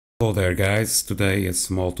Hello there guys, today a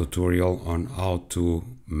small tutorial on how to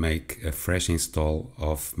make a fresh install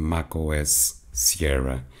of macOS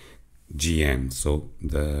Sierra GM, so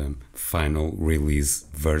the final release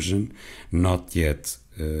version, not yet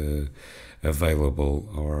available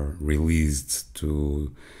or released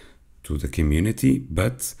to the community,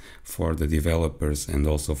 but for the developers and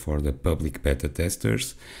also for the public beta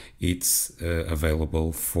testers it's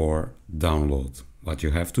available for download. What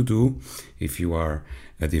you have to do, if you are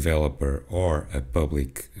a developer or a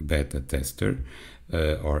public beta tester,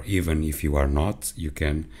 or even if you are not, you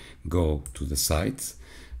can go to the site,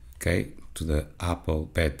 okay, to the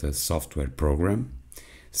Apple Beta Software Program,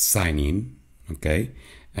 sign in, okay,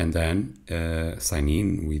 and then sign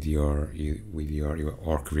in with your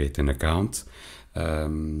or create an account.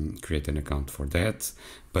 Create an account for that.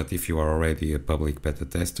 But if you are already a public beta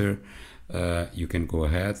tester, you can go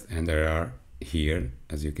ahead, and there are here,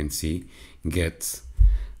 as you can see, get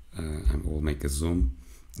I will make a zoom,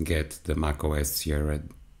 get the macOS Sierra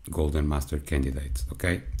Golden Master candidate.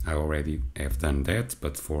 Okay, I already have done that,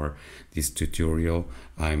 but for this tutorial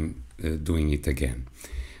I'm doing it again.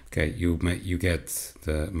 Okay, you get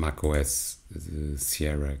the macOS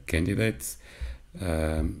Sierra candidate.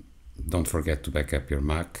 Don't forget to back up your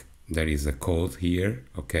Mac. There is a code here,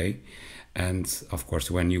 okay, and of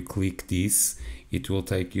course when you click this it will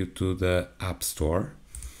take you to the App Store,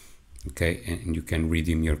 okay, and you can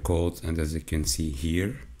redeem your code. And as you can see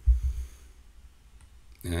here,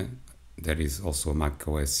 there is also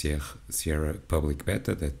macOS Sierra public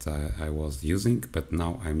beta that I was using, but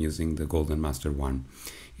now I'm using the Golden Master one.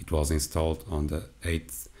 It was installed on the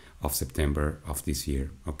 8th of September of this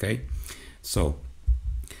year. Okay, so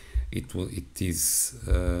it is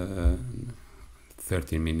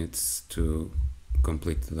 13 minutes to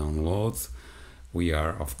complete the download. We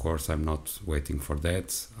are, of course, I'm not waiting for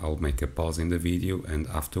that. I'll make a pause in the video, and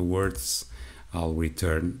afterwards I'll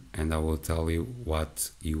return and I will tell you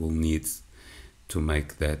what you will need to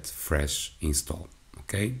make that fresh install.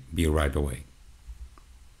 Okay, be right away.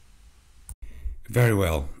 Very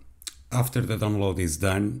well. After the download is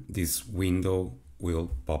done, this window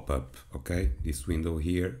will pop up. Okay, this window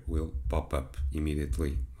here will pop up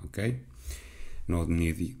immediately. Okay, no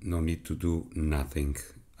need to do nothing.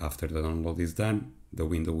 After the download is done, the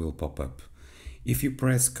window will pop up. If you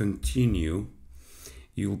press continue,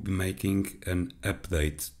 you'll be making an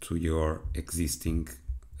update to your existing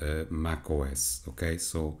Mac OS. Okay,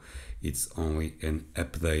 so it's only an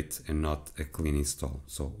update and not a clean install.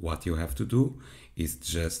 So what you have to do is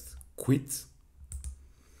just quit,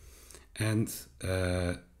 and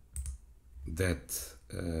that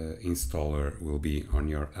installer will be on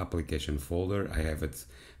your application folder. I have it,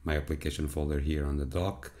 my application folder here on the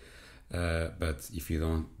dock, but if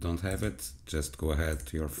you don't have it, just go ahead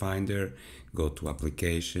to your Finder, go to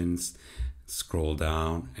Applications, scroll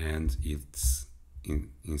down, and it's in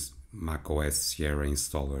macOS Sierra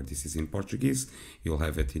installer. This is in Portuguese, you'll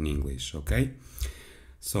have it in English. Okay,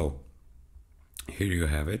 so here you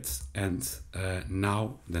have it. And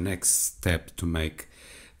now the next step to make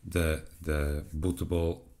the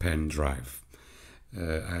bootable pen drive.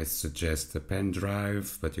 I suggest a pen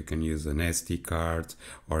drive, but you can use an SD card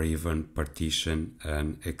or even partition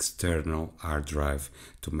an external hard drive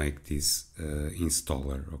to make this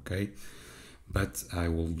installer. Okay, but I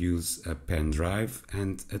will use a pen drive,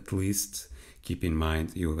 and at least keep in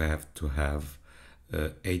mind you have to have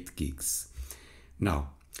 8 gigs.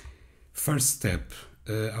 Now, first step,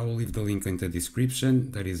 I will leave the link in the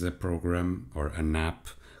description. There is a program or an app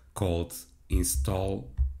called Install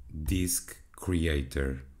Disk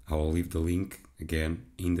Creator. I will leave the link again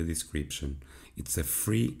in the description. It's a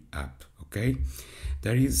free app. Okay,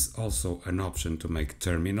 there is also an option to make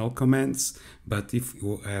terminal commands, but if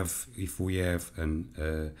we have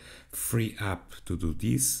a free app to do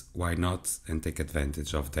this, why not, and take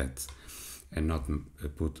advantage of that and not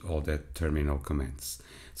put all that terminal commands.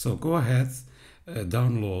 So go ahead,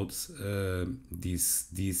 download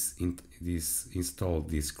this install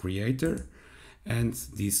this creator, and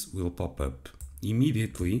this will pop up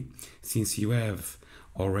immediately. Since you have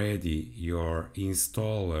already your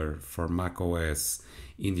installer for macOS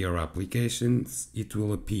in your applications, it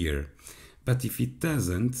will appear. But if it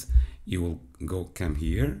doesn't, you will come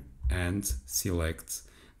here and select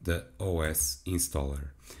the OS installer.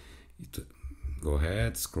 Go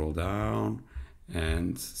ahead, scroll down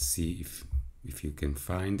and see if you can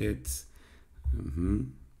find it.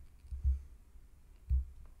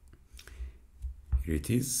 Here it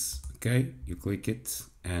is. Okay, you click it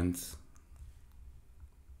and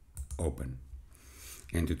open,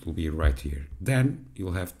 and it will be right here. Then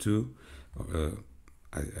you'll have to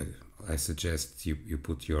I suggest you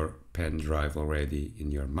put your pen drive already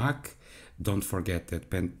in your Mac. Don't forget that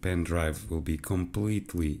pen drive will be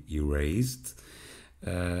completely erased.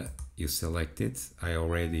 You select it. I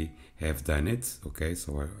already have done it. Okay,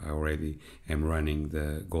 so I already am running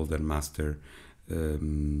the Golden Master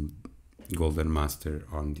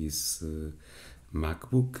on this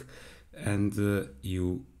MacBook, and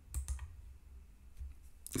you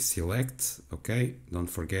select. Okay, don't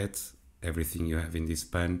forget, everything you have in this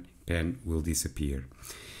pen will disappear.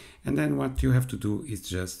 And then what you have to do is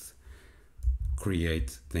just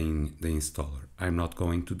create the installer. I'm not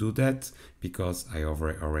going to do that because I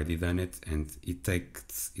already done it, and it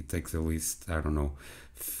takes at least, I don't know,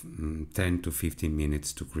 10 to 15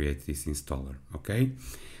 minutes to create this installer. Okay,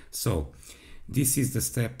 so this is the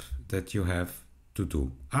step that you have to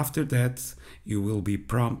do. After that, you will be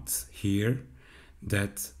prompted here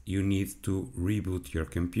that you need to reboot your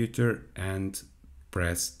computer and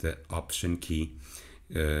press the option key.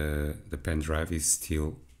 The pen drive is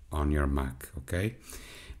still on your Mac. Okay,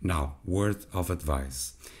 now, word of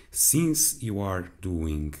advice: since you are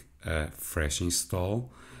doing a fresh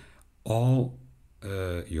install, all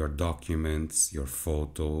your documents, your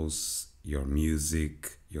photos, your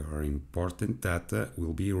music, your important data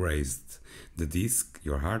will be erased. The disk,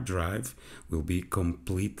 your hard drive, will be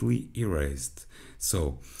completely erased.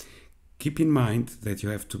 So keep in mind that you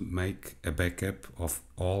have to make a backup of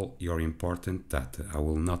all your important data. I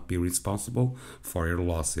will not be responsible for your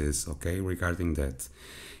losses, okay, regarding that.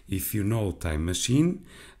 If you know Time Machine,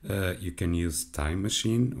 you can use Time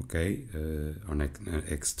Machine, okay, on an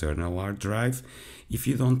external hard drive. If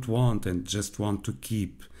you don't want and just want to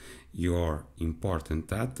keep your important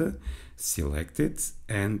data, select it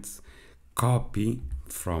and copy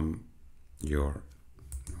from your,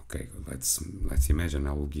 okay, let's imagine,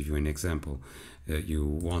 I will give you an example. You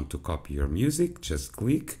want to copy your music, just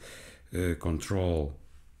click Control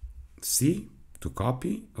C to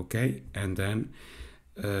copy, okay, and then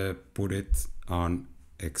put it on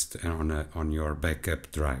your backup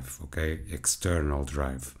drive, okay, external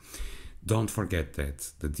drive. Don't forget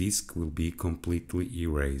that the disk will be completely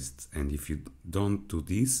erased, and if you don't do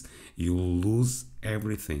this, you will lose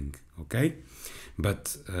everything, okay?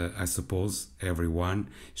 But I suppose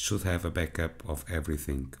everyone should have a backup of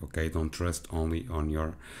everything, okay? Don't trust only on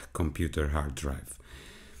your computer hard drive,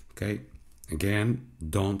 okay? Again,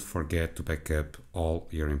 don't forget to back up all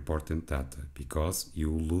your important data, because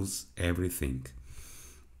you lose everything.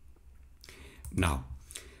 Now,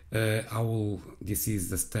 this is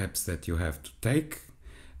the steps that you have to take.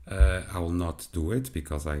 I will not do it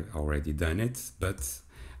because I already done it, but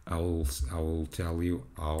I will tell you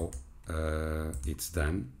how it's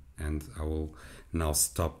done, and I will now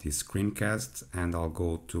stop this screencast and I'll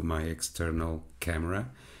go to my external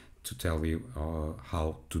camera to tell you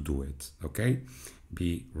how to do it. Okay,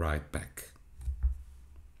 be right back.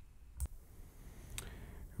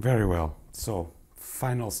 Very well, so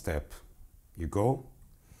final step, you go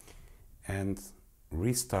and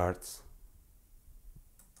restart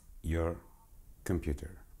your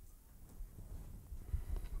computer.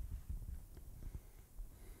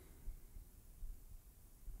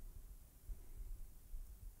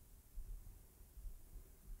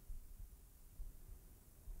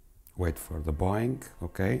 Wait for the boing,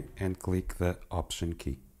 okay, and click the Option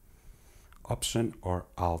key. Option or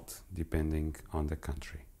Alt, depending on the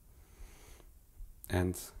country.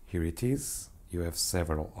 And here it is. You have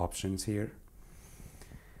several options here.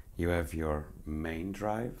 You have your main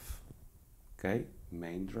drive, okay,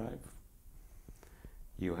 main drive.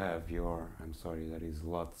 You have your, I'm sorry, there is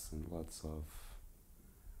lots and lots of,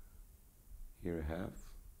 here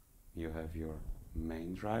you have your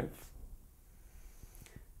main drive.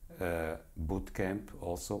 Bootcamp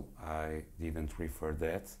also, I didn't refer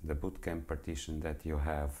that. The bootcamp partition that you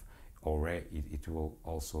have already, it will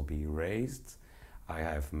also be erased. I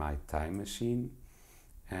have my Time Machine,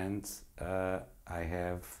 and I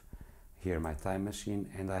have here my Time Machine,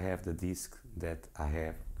 and I have the disk that I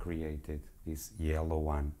have created, this yellow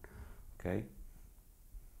one, okay,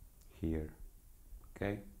 here,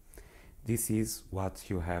 okay. This is what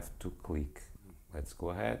you have to click. Let's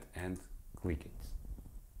go ahead and click it.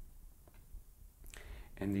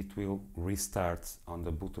 And it will restart on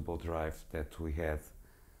the bootable drive that we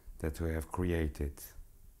have created.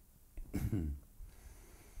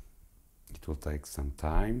 It will take some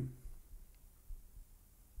time,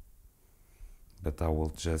 but I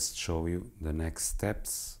will just show you the next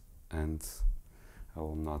steps, and I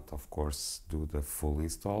will not, of course, do the full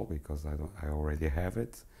install because I already have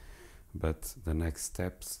it. But the next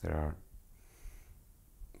steps, there are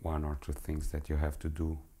one or two things that you have to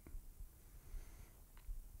do.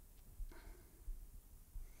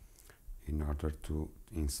 in order to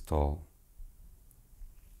install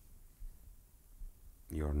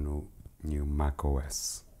your new Mac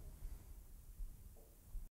OS.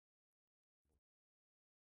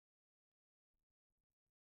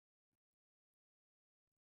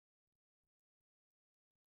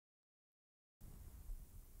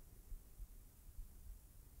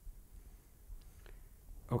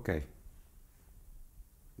 Okay,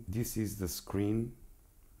 this is the screen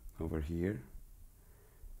over here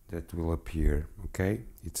that will appear. Okay,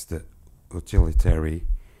 it's the utilitarian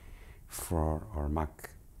for our Mac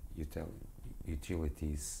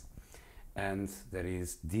utilities, and there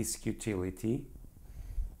is disk utility.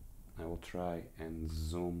 I will try and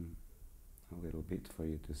zoom a little bit for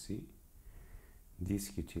you to see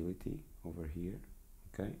disk utility over here.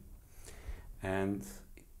 Okay, and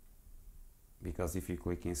because if you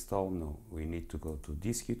click install, no, we need to go to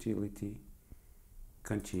disk utility,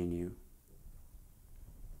 continue,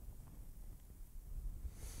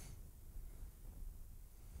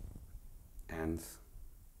 and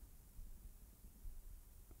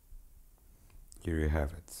here you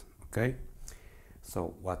have it. Okay,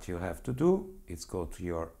 so what you have to do is go to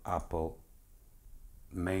your Apple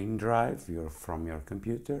main drive from your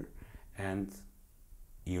computer and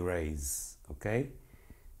erase. Okay,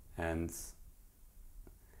 and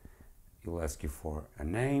it'll ask you for a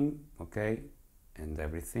name, okay, and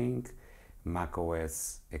everything, Mac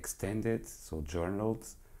OS extended, so journaled,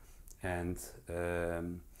 and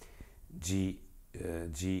GUID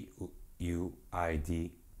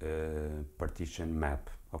partition map,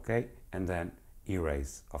 okay, and then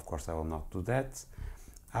erase. Of course, I will not do that.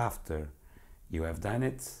 After you have done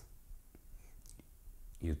it,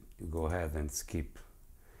 you go ahead and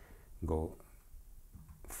go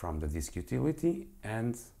from the disk utility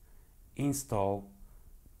and install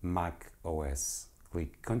Mac OS.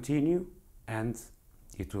 Click continue and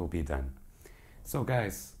it will be done. So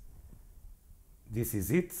guys, this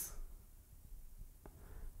is it.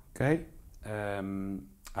 Okay,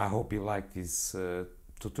 I hope you like this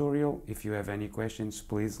tutorial. If you have any questions,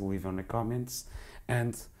 please leave on the comments,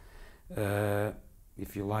 and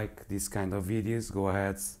if you like this kind of videos, go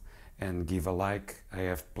ahead and give a like. I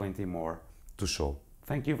have plenty more to show.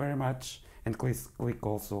 Thank you very much, and please click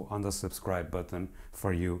also on the subscribe button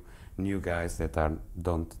for you new guys that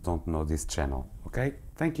don't know this channel. Okay,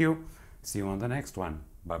 thank you. See you on the next one.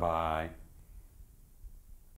 Bye bye.